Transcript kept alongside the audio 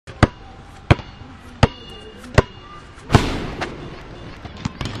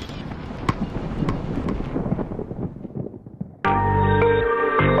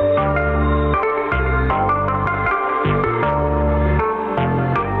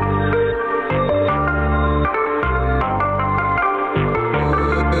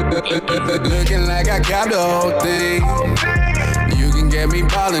Looking like I got the whole thing. You can get me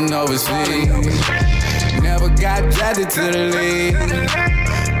ballin' overseas. Never got drafted to the league.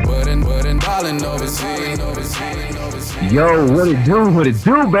 But ballin' overseas. Yo, what it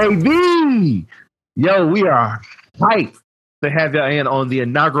do, baby? Yo, we are hyped to have y'all in on the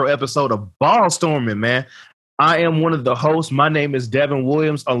inaugural episode of Ball Storming, man. I am one of the hosts. My name is Devin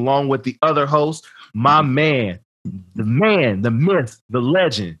Williams, along with the other host, my man, the myth, the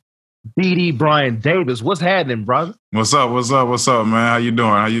legend, BD Brian Davis. What's happening, brother? What's up, man? How you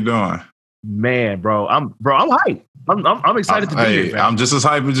doing? Man, bro, I'm hyped. I'm excited to be here, man. I'm just as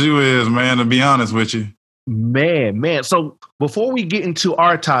hyped as you is, man, to be honest with you. Man. So before we get into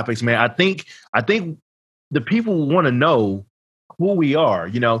our topics, man, I think the people want to know who we are.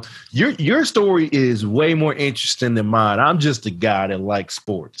 You know, your story is way more interesting than mine. I'm just a guy that likes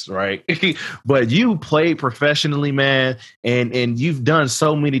sports, right? But you played professionally, man, and you've done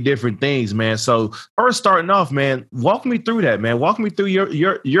so many different things, man. So first, starting off, man, walk me through that, man. Walk me through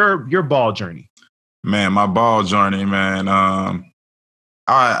your ball journey. Man, my ball journey, man.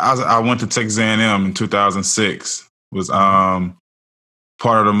 I went to Texas A&M in 2006. Was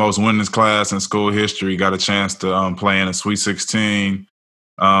part of the most winningest class in school history. Got a chance to play in a Sweet 16,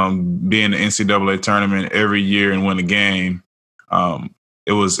 be in the NCAA tournament every year and win a game.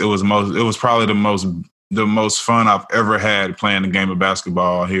 It was probably the most fun I've ever had playing the game of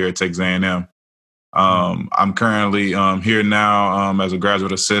basketball here at Texas A&M. I'm currently here now as a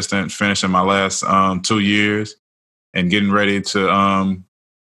graduate assistant, finishing my last 2 years and getting ready to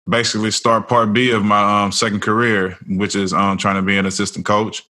basically start part B of my second career, which is trying to be an assistant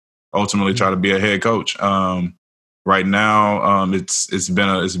coach, ultimately try to be a head coach. Right now, it's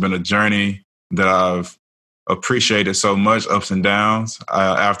been a journey that I've appreciated so much, ups and downs.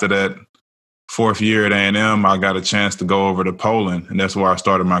 After that fourth year at A&M, I got a chance to go over to Poland, and that's where I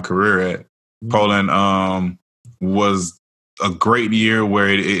started my career at. Poland was a great year where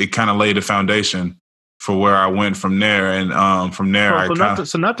it kind of laid the foundation for where I went from there. And from there,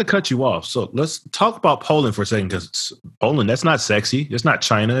 not to cut you off. So let's talk about Poland for a second, because Poland, that's not sexy. It's not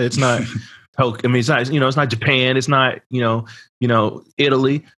China. It's not, I mean, it's not, it's not Japan. It's not,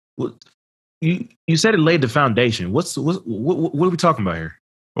 Italy. You said it laid the foundation. What are we talking about here?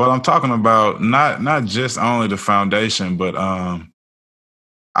 Well, I'm talking about not just only the foundation, but I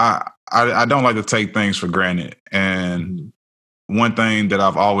don't like to take things for granted. And one thing that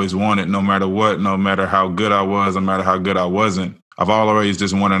I've always wanted, no matter what, no matter how good I was, no matter how good I wasn't, I've always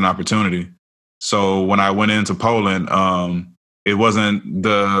just wanted an opportunity. So when I went into Poland, it wasn't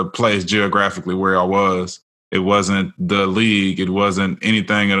the place geographically where I was. It wasn't the league. It wasn't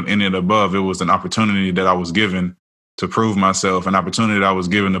anything any of the above. It was an opportunity that I was given to prove myself, an opportunity that I was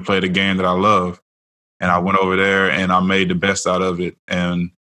given to play the game that I love. And I went over there and I made the best out of it.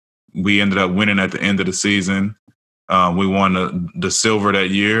 And we ended up winning at the end of the season. We won the silver that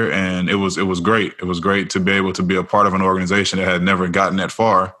year, and it was great. It was great to be able to be a part of an organization that had never gotten that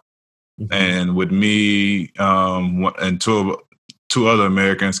far. Mm-hmm. And with me and two other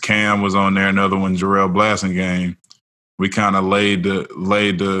Americans, Cam was on there, another one, Jarrell Blasingame. We kind of laid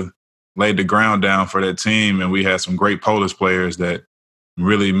the ground down for that team, and we had some great Polish players that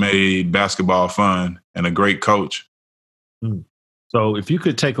really made basketball fun, and a great coach. Mm. So if you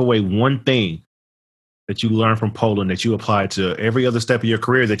could take away one thing that you learned from Poland that you apply to every other step of your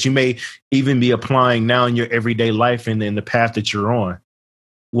career, that you may even be applying now in your everyday life and in the path that you're on,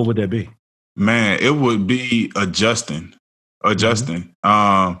 what would that be? Man, it would be adjusting.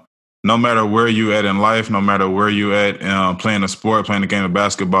 Mm-hmm. No matter where you at in life, no matter where you at playing a sport, playing the game of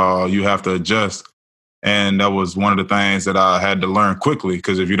basketball, you have to adjust. And that was one of the things that I had to learn quickly,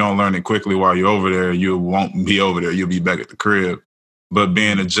 because if you don't learn it quickly while you're over there, you won't be over there. You'll be back at the crib. But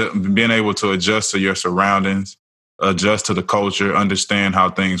being able to adjust to your surroundings, adjust to the culture, understand how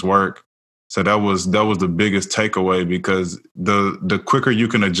things work. So that was the biggest takeaway, because the quicker you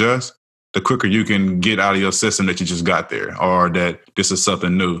can adjust, the quicker you can get out of your system that you just got there, or that this is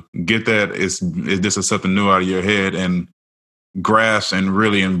something new. Get that this is something new out of your head, and grasp and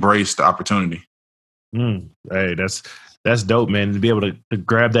really embrace the opportunity. Hey, that's dope, man. To be able to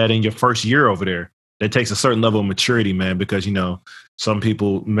grab that in your first year over there. That takes a certain level of maturity, man, because, some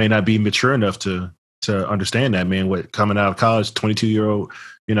people may not be mature enough to understand that, man. What, coming out of college, 22-year-old,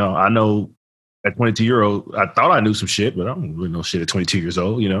 I know at 22-year-old, I thought I knew some shit, but I don't really know shit at 22 years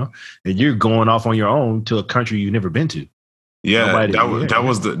old, and you're going off on your own to a country you've never been to. Yeah, that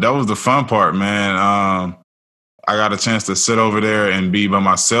was the fun part, man. I got a chance to sit over there and be by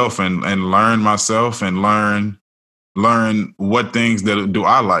myself and learn myself and learn learn what things that do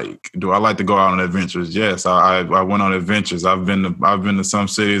I like. Do I like to go out on adventures? Yes, I went on adventures. I've been to some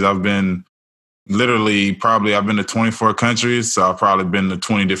cities. I've been to 24 countries. So I've probably been to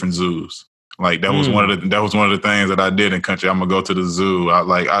 20 different zoos. Like that was one of the things that I did in country. I'm gonna go to the zoo.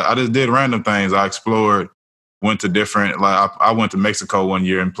 I just did random things. I explored, went to different. Like I went to Mexico one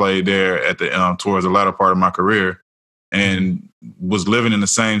year and played there at the towards the latter part of my career, and was living in the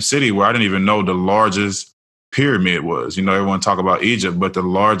same city where I didn't even know the largest pyramid was. You know, everyone talk about Egypt, but the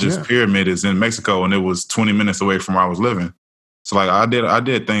largest pyramid is in Mexico, and it was 20 minutes away from where I was living. So like I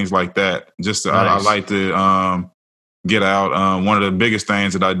did things like that. Just nice. I like to get out. One of the biggest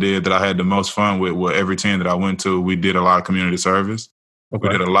things that I did that I had the most fun with every team that I went to, we did a lot of community service. Okay.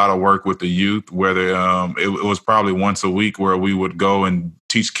 We did a lot of work with the youth, whether it was probably once a week where we would go and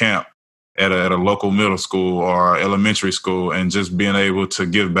teach camp at a local middle school or elementary school, and just being able to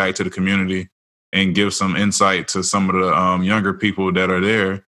give back to the community and give some insight to some of the younger people that are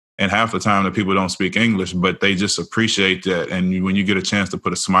there. And half the time the people don't speak English, but they just appreciate that. And when you get a chance to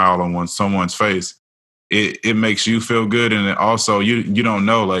put a smile on someone's face, it makes you feel good. And also you don't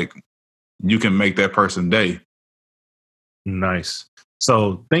know, like, you can make that person's day. Nice.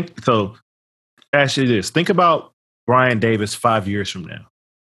 So ask you this, think about Brian Davis 5 years from now.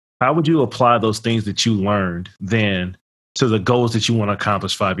 How would you apply those things that you learned then to the goals that you want to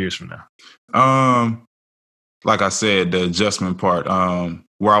accomplish 5 years from now? Like I said, the adjustment part,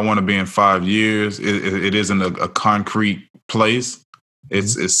 where I want to be in 5 years, it isn't a concrete place.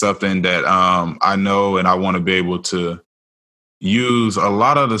 It's something that I know, and I want to be able to use a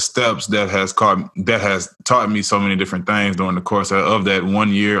lot of the steps that has taught me so many different things during the course of that 1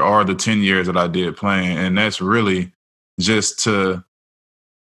 year or the 10 years that I did playing. And that's really just to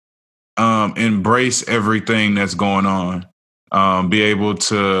embrace everything that's going on, be able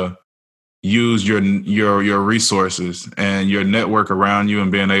to use your resources and your network around you,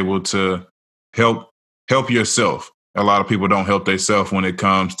 and being able to help yourself. A lot of people don't help themselves when it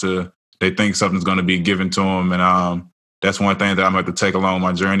comes to, they think something's going to be given to them. And that's one thing that I'm going to take along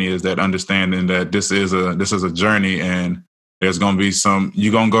my journey, is that understanding that this is a journey, and there's going to be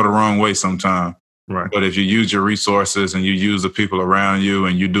you're going to go the wrong way sometime. Right. But if you use your resources and you use the people around you,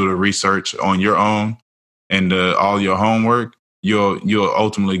 and you do the research on your own and all your homework, you'll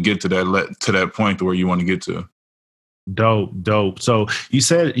ultimately get to that point where you want to get to. Dope. So you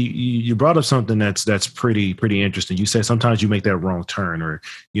said you brought up something that's pretty interesting. You said sometimes you make that wrong turn, or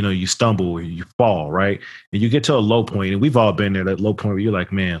you stumble, or you fall, right? And you get to a low point, and we've all been there. That low point where you're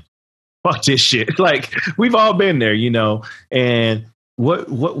like, man, fuck this shit. Like, we've all been there, And what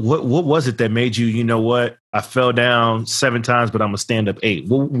was it that made you? You know what? I fell down 7 times, but I'm gonna stand up 8.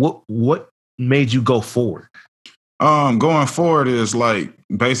 What made you go forward? Going forward is like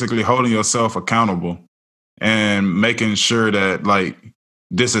basically holding yourself accountable and making sure that, like,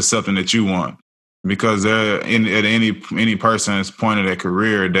 this is something that you want. Because at any person's point of their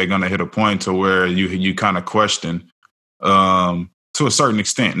career, they're gonna hit a point to where you kind of question, to a certain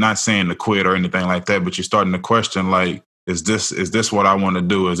extent. Not saying to quit or anything like that, but you're starting to question, like, is this what I want to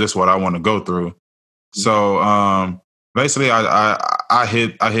do? Is this what I want to go through? So basically, I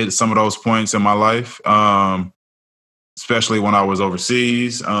hit some of those points in my life, especially when I was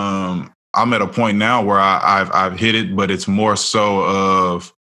overseas. I'm at a point now where I've hit it, but it's more so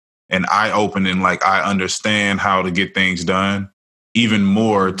of an eye-opening, like, I understand how to get things done, even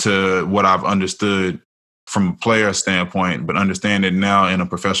more to what I've understood from a player standpoint, but understand it now in a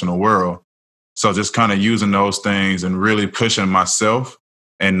professional world. So just kind of using those things and really pushing myself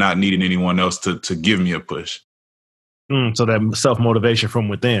and not needing anyone else to give me a push. So that self-motivation from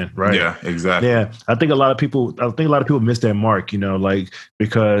within, right? Yeah, exactly. Yeah. I think a lot of people miss that mark, like,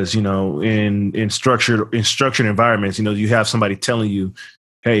 because, in structured environments, you have somebody telling you,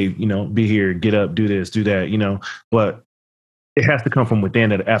 hey, be here, get up, do this, do that, but it has to come from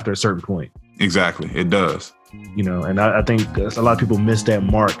within after a certain point. Exactly. It does. And I think a lot of people miss that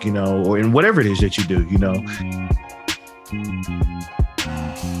mark, or in whatever it is that you do,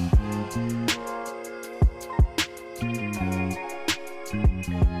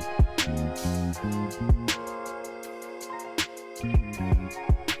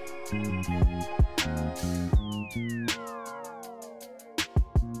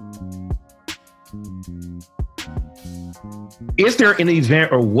 Is there an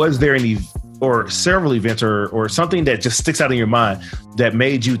event, or was there any, or several events, or something that just sticks out in your mind that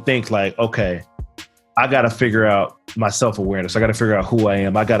made you think, like, okay, I got to figure out my self-awareness. I got to figure out who I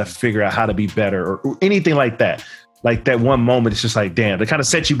am. I got to figure out how to be better, or anything like that. Like that one moment, it's just like, damn, it kind of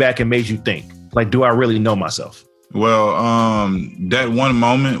set you back and made you think, like, do I really know myself? Well, that one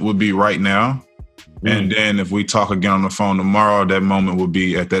moment would be right now. And then if we talk again on the phone tomorrow, that moment will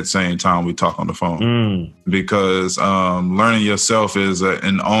be at that same time we talk on the phone. Because learning yourself is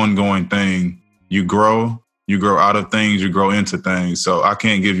an ongoing thing. You grow out of things, you grow into things. So I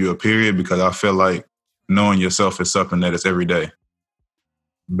can't give you a period because I feel like knowing yourself is something that is every day.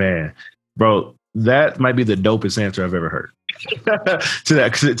 Man, bro, that might be the dopest answer I've ever heard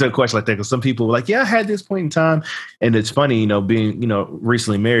to a question like that. Because some people were like, yeah, I had this point in time. And it's funny, being,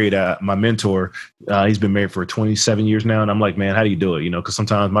 recently married, my mentor, he's been married for 27 years now. And I'm like, man, how do you do it? Because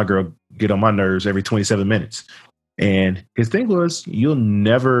sometimes my girl get on my nerves every 27 minutes. And his thing was, you'll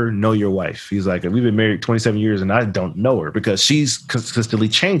never know your wife. He's like, we've been married 27 years and I don't know her because she's consistently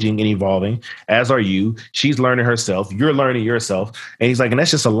changing and evolving, as are you. She's learning herself. You're learning yourself. And he's like, and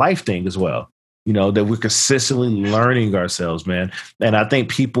that's just a life thing as well. That we're consistently learning ourselves, man. And I think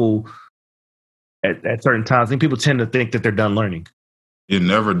people at certain times, I think people tend to think that they're done learning. You're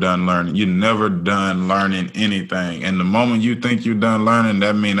never done learning. You're never done learning anything. And the moment you think you're done learning,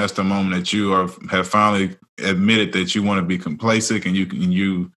 that means that's the moment that you have finally admitted that you want to be complacent and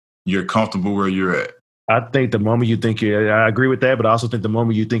you're comfortable where you're at. I think the moment you think I agree with that, but I also think the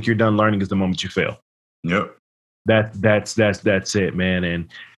moment you think you're done learning is the moment you fail. Yep. That's it, man.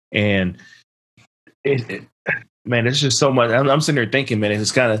 And man, it's just so much. I'm sitting there thinking, man,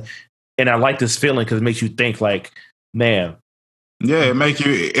 it's kind of, and I like this feeling because it makes you think like, man. Yeah, it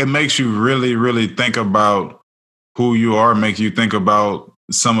makes you really, really think about who you are, makes you think about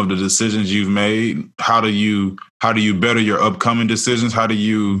some of the decisions you've made. How do you better your upcoming decisions? How do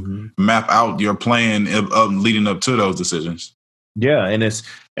you map out your plan leading up to those decisions? Yeah, and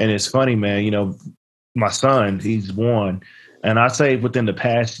it's funny, man. My son, he's 1, and I say within the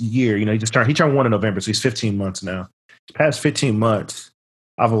past year, he turned 1 in November, so he's 15 months now. The past 15 months,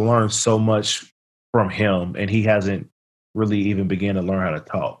 I've learned so much from him, and he hasn't really even began to learn how to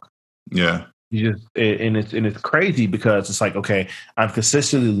talk. Yeah. It's crazy because it's like, okay, I'm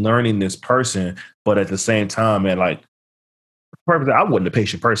consistently learning this person, but at the same time, man, like, I wasn't a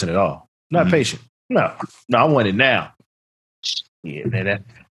patient person at all. Not patient. No, I want it now. Yeah, man,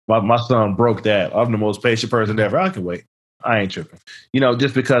 my son broke that. I'm the most patient person ever. I can wait. I ain't tripping.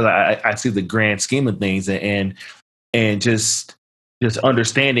 Just because I see the grand scheme of things and just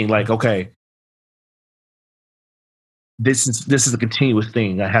understanding like, okay, this is a continuous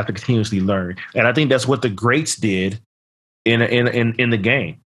thing. I have to continuously learn. And I think that's what the greats did in the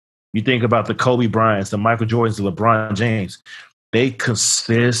game. You think about the Kobe Bryants, the Michael Jordans, the LeBron James, they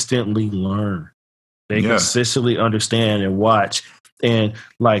consistently learn. They consistently understand and watch. And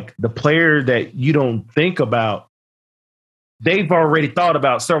like the player that you don't think about, they've already thought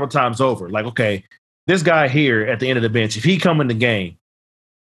about several times over. Like, okay, this guy here at the end of the bench, if he come in the game,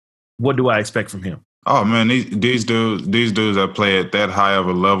 what do I expect from him? Oh man, these dudes that play at that high of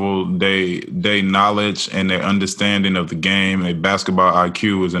a level, they knowledge and their understanding of the game and their basketball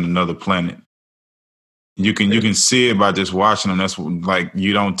IQ is in another planet. You can see it by just watching them. That's like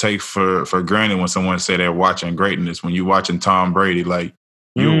you don't take for granted when someone say they're watching greatness. When you're watching Tom Brady, like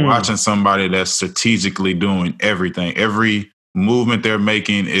you're watching somebody that's strategically doing everything. Every movement they're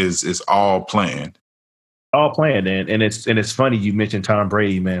making is all planned. All planned, and it's funny you mentioned Tom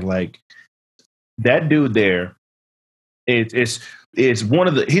Brady, man. Like that dude there, it's one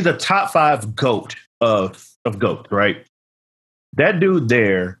of he's a top 5 GOAT of GOAT, right? That dude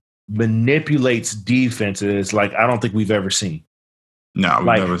there manipulates defenses like I don't think we've ever seen. No, we've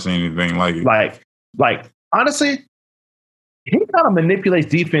never seen anything like it. Like honestly, he kind of manipulates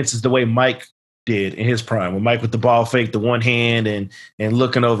defenses the way Mike did in his prime. When Mike with the ball fake, the one hand and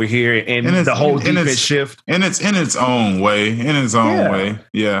looking over here and the whole defense shift. And it's in its own way.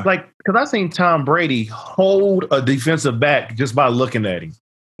 Yeah. Like, because I've seen Tom Brady hold a defensive back just by looking at him.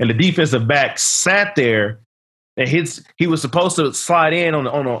 And the defensive back sat there and he was supposed to slide in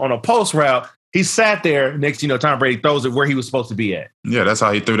on a post route. He sat there. Next, Tom Brady throws it where he was supposed to be at. Yeah, that's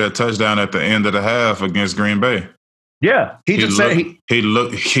how he threw that touchdown at the end of the half against Green Bay. Yeah, he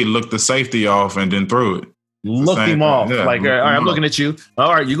looked the safety off and then threw it. Looked him off. Yeah, like, all right, I'm looking at you.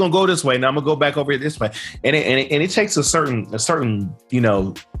 All right, you're gonna go this way. Now I'm gonna go back over here this way. And it takes a certain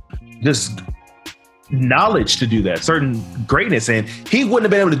just knowledge to do that, certain greatness. And he wouldn't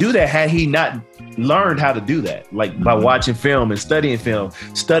have been able to do that had he not learned how to do that, like by watching film and studying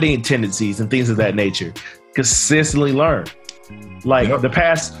tendencies and things of that nature. Consistently learn. Like the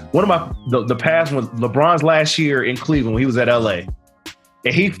past when LeBron's last year in Cleveland, when he was at LA,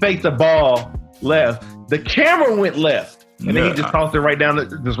 and he faked the ball left, the camera went left, and then he just tossed it right down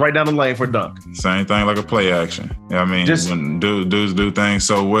the lane for a dunk. Same thing like a play action. Yeah, I mean, when dudes do things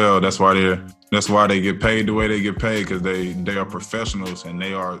so well, that's why That's why they get paid the way they get paid, because they are professionals and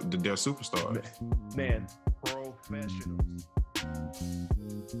they're superstars. Man, professionals.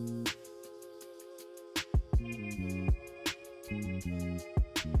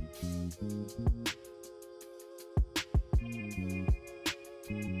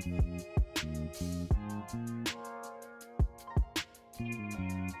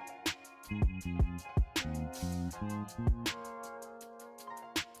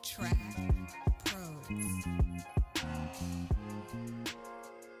 Track Pros.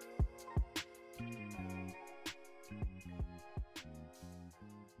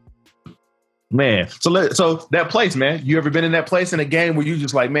 Man, so that place, man. You ever been in that place in a game where you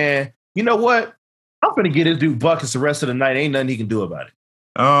just like, man, you know what? I'm gonna get this dude buckets the rest of the night. Ain't nothing he can do about it.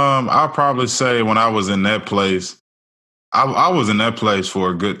 I'll probably say when I was in that place, I was in that place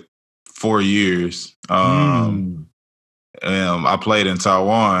for a good 4 years. I played in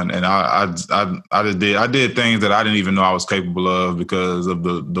Taiwan, and I did things that I didn't even know I was capable of because of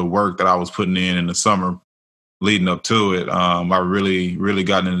the work that I was putting in the summer leading up to it. I really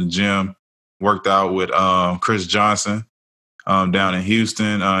got in the gym, worked out with Chris Johnson down in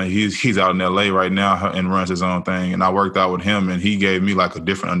Houston. He's out in LA right now and runs his own thing, and I worked out with him, and he gave me like a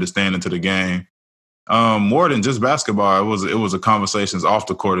different understanding to the game. More than just basketball, it was a conversations off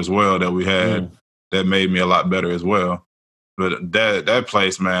the court as well that we had that made me a lot better as well. But that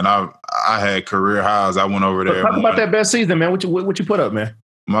place, man, I had career highs. I went over there. Talk about that best season, man. What you put up, man?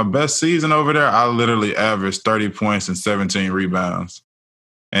 My best season over there, I literally averaged 30 points and 17 rebounds.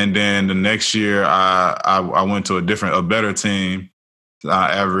 And then the next year, I went to a better team.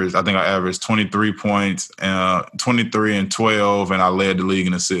 I averaged 23 points, 23 and 12, and I led the league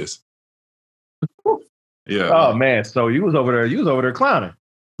in assists. Yeah. Oh man, so you was over there clowning.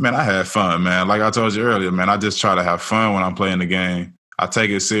 Man, I had fun, man. Like I told you earlier, man, I just try to have fun when I'm playing the game. I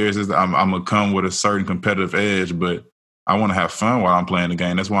take it serious. I'm gonna come with a certain competitive edge, but I want to have fun while I'm playing the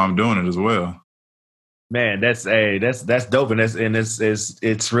game. That's why I'm doing it as well. Man, that's dope, and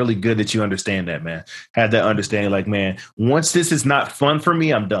it's really good that you understand that, man. Have that understanding, like, man, once this is not fun for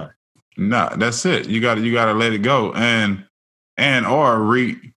me, I'm done. Nah, that's it. You got to let it go or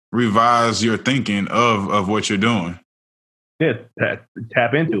revise your thinking of what you're doing. Yeah,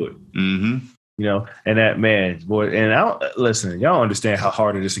 tap into it. Mm-hmm. You know, and that, man, boy, and listen, y'all understand how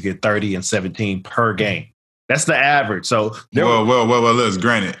hard it is to get 30 and 17 per game. That's the average. So well, let's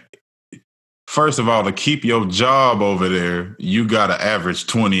granted. First of all, to keep your job over there, you got to average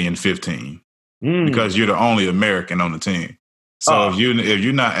 20 and 15 because you're the only American on the team. So if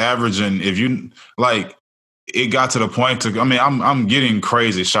you're not averaging, it got to the point I'm getting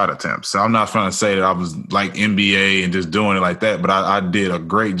crazy shot attempts. So I'm not trying to say that I was like NBA and just doing it like that, but I did a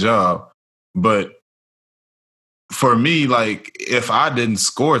great job. But for me, like, if I didn't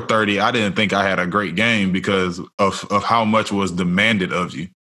score 30, I didn't think I had a great game because of how much was demanded of you.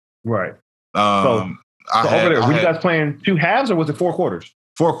 Right. So over there, were you guys playing 2 halves or was it 4 quarters?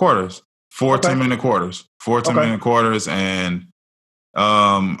 4 quarters. 4 10-minute quarters. 4 10-minute quarters, and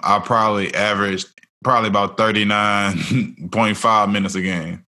I probably averaged about 39.5 minutes a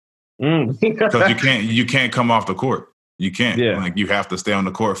game. Because you can't come off the court. You can't. Yeah. Like, you have to stay on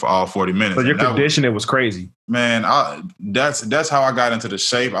the court for all 40 minutes. So your conditioning was crazy. Man, that's how I got into the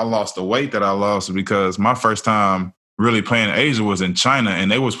shape. I lost the weight that I lost because my first time really playing in Asia was in China,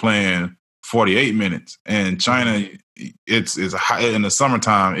 and they was playing 48 minutes. And China, it's hot in the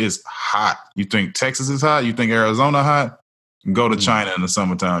summertime. It's hot. You think Texas is hot? You think Arizona hot? Go to China in the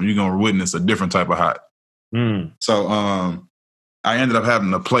summertime. You're gonna witness a different type of hot. So I ended up having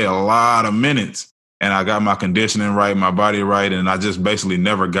to play a lot of minutes, and I got my conditioning right, my body right, and I just basically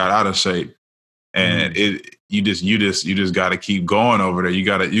never got out of shape. And you just got to keep going over there. You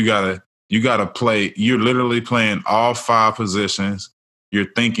gotta play. You're literally playing all 5 positions.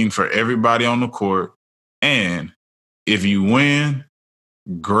 You're thinking for everybody on the court. And if you win,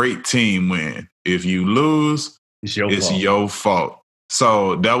 great team win. If you lose, it's your fault.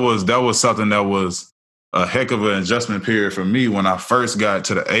 So that was something that was a heck of an adjustment period for me when I first got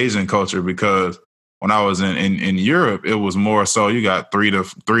to the Asian culture, because when I was in Europe, it was more so you got 3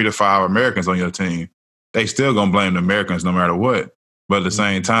 to 5 Americans on your team. They still gonna blame the Americans no matter what. But at the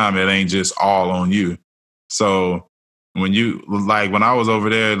same time, it ain't just all on you. So when I was over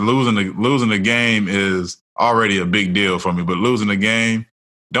there, losing the game is already a big deal for me. But losing the game,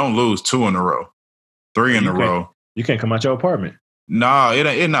 don't lose 2 in a row, 3 in a row. You can't come out your apartment. Nah, it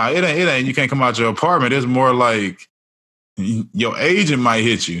ain't. You can't come out your apartment. It's more like your agent might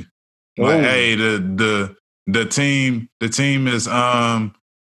hit you. Like, hey, the team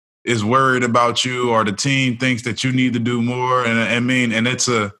is worried about you, or the team thinks that you need to do more. And I mean, and it's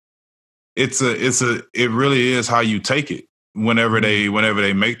it really is how you take it whenever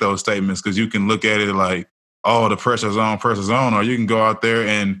they make those statements, because you can look at it like, oh, the pressure's on, or you can go out there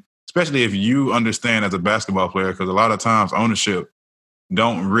and, especially if you understand as a basketball player, because a lot of times ownership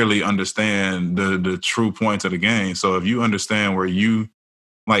don't really understand the true points of the game. So if you understand where you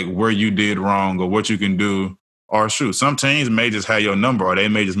did wrong or what you can do, or shoot, some teams may just have your number, or they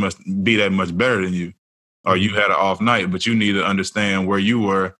may just must be that much better than you, or you had an off night, but you need to understand where you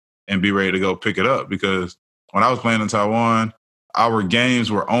were and be ready to go pick it up. Because when I was playing in Taiwan, our games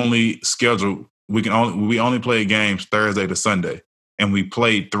were only scheduled. We only played games Thursday to Sunday, and we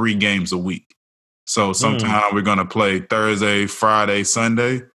played 3 games a week. So sometimes we're going to play Thursday, Friday,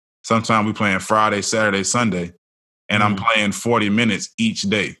 Sunday. Sometimes we're playing Friday, Saturday, Sunday. And I'm playing 40 minutes each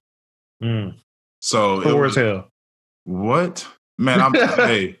day. So poor as hell. What? Man,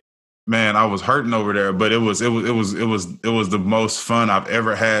 man, I was hurting over there, but it was the most fun I've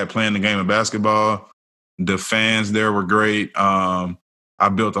ever had playing the game of basketball. The fans there were great. I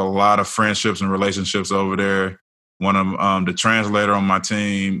built a lot of friendships and relationships over there. One of the translator on my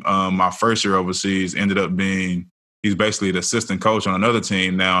team, my first year overseas, ended up he's basically the assistant coach on another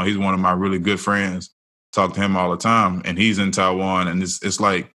team now. He's one of my really good friends. Talk to him all the time, and he's in Taiwan. And it's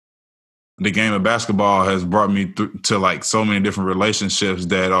like the game of basketball has brought me to like so many different relationships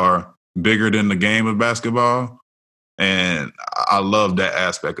that are bigger than the game of basketball, and I love that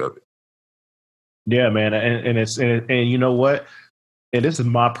aspect of it. Yeah, man, and you know what? And this is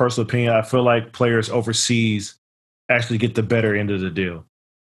my personal opinion. I feel like players overseas actually get the better end of the deal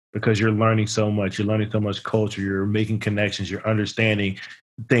because you're learning so much. You're learning so much culture. You're making connections. You're understanding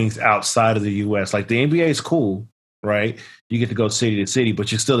things outside of the U.S. Like the NBA is cool, right? You get to go city to city,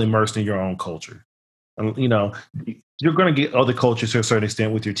 but you're still immersed in your own culture. You know, you're going to get other cultures to a certain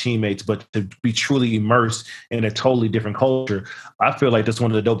extent with your teammates, but to be truly immersed in a totally different culture, I feel like that's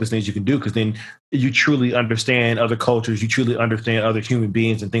one of the dopest things you can do, because then you truly understand other cultures, you truly understand other human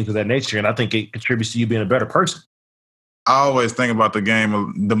beings and things of that nature, and I think it contributes to you being a better person. I always think about the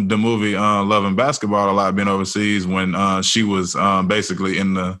game, the movie Love and Basketball a lot, being overseas, when she was basically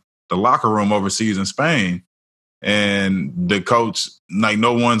in the locker room overseas in Spain. And the coach, like,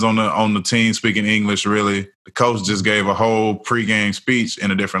 no one's on the team speaking English really. The coach just gave a whole pregame speech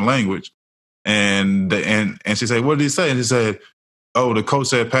in a different language, and she said, "What did he say?" And he said, "Oh, the coach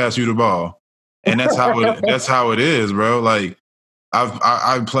said pass you the ball," and that's how it is, bro. Like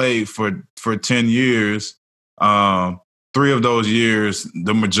I've played for 10 years. 3 of those years,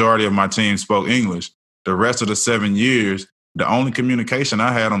 the majority of my team spoke English. The rest of the 7 years, the only communication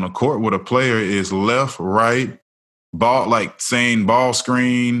I had on the court with a player is left, right. Ball, like saying ball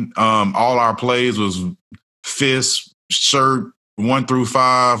screen. All our plays was fist, shirt, 1 through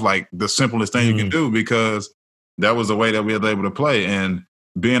 5, like the simplest thing you can do, because that was the way that we were able to play. And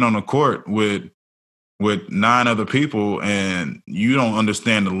being on the court with 9 other people, and you don't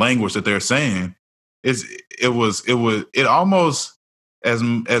understand the language that they're saying, it almost,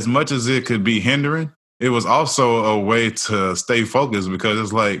 as much as it could be hindering, it was also a way to stay focused, because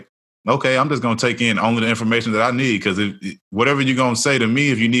it's like, okay, I'm just going to take in only the information that I need, because whatever you're going to say to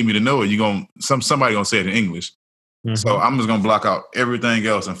me, if you need me to know it, somebody going to say it in English. So I'm just going to block out everything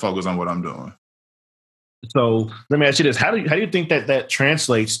else and focus on what I'm doing. So let me ask you this. How do you think that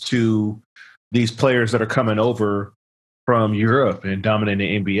translates to these players that are coming over from Europe and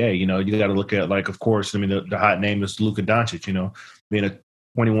dominating the NBA? You know, you got to look at, like, of course, I mean, the hot name is Luka Doncic, you know, being a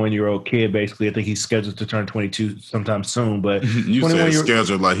 21-year-old kid, basically. I think he's scheduled to turn 22 sometime soon. But you said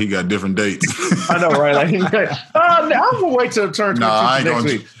scheduled like he got different dates. I know, right? Like, I'm gonna wait till turn 22 next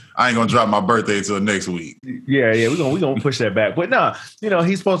week. I ain't gonna drop my birthday until next week. Yeah, we're gonna push that back. But no, you know,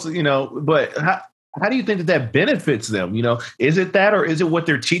 he's supposed to, you know. But how do you think that benefits them? You know, is it that, or is it what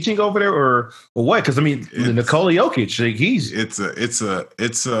they're teaching over there, or what? Because I mean, Nikola Jokic, like,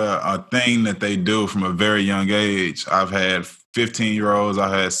 it's a thing that they do from a very young age. I've had 15-year-olds, I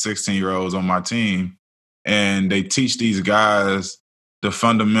had 16-year-olds on my team, and they teach these guys the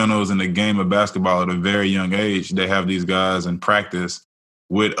fundamentals in the game of basketball at a very young age. They have these guys in practice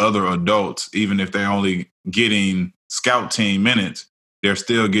with other adults, even if they're only getting scout team minutes, they're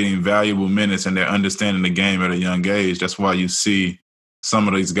still getting valuable minutes, and they're understanding the game at a young age. That's why you see some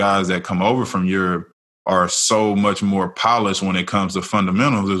of these guys that come over from Europe are so much more polished when it comes to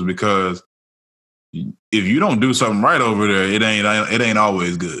fundamentals, is because if you don't do something right over there, it ain't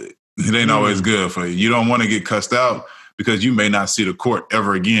always good. It ain't always good for you. You don't want to get cussed out because you may not see the court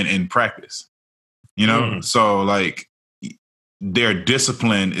ever again in practice. You know? So, like, their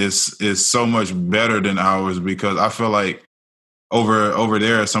discipline is so much better than ours, because I feel like over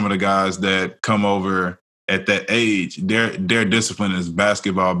there, some of the guys that come over at that age. Their discipline is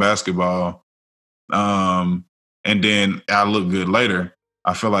basketball. And then I look good later.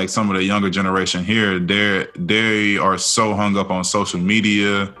 I feel like some of the younger generation here, they are so hung up on social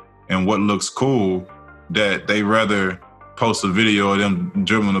media and what looks cool that they rather post a video of them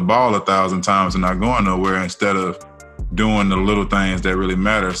dribbling the ball 1,000 times and not going nowhere instead of doing the little things that really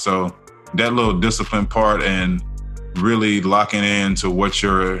matter. So that little discipline part and really locking in to what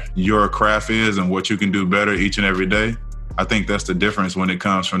your craft is and what you can do better each and every day, I think that's the difference when it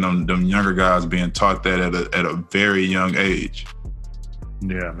comes from them younger guys being taught that at a very young age.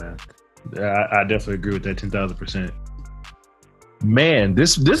 Yeah, man. I definitely agree with that 10,000%. Man,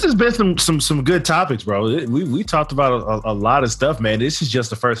 this has been some good topics, bro. We talked about a lot of stuff, man. This is just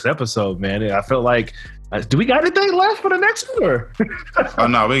the first episode, man. I felt like, do we got anything left for the next one? Oh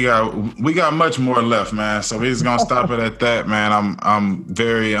no, we got much more left, man. So we're just gonna stop it at that, man. I'm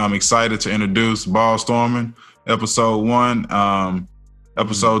very excited to introduce Ball Storming, episode 1.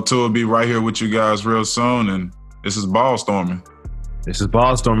 Episode 2 will be right here with you guys real soon, and this is Ball Storming. This is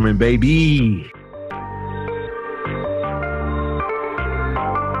Ball Storming, baby.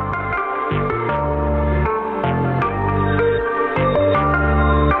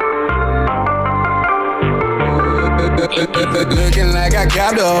 Looking like I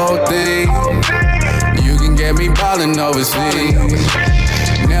got the whole thing. You can get me ballin' overseas.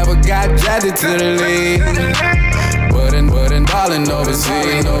 Never got drafted to the league. But in ballin'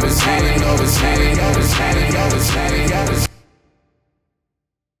 overseas.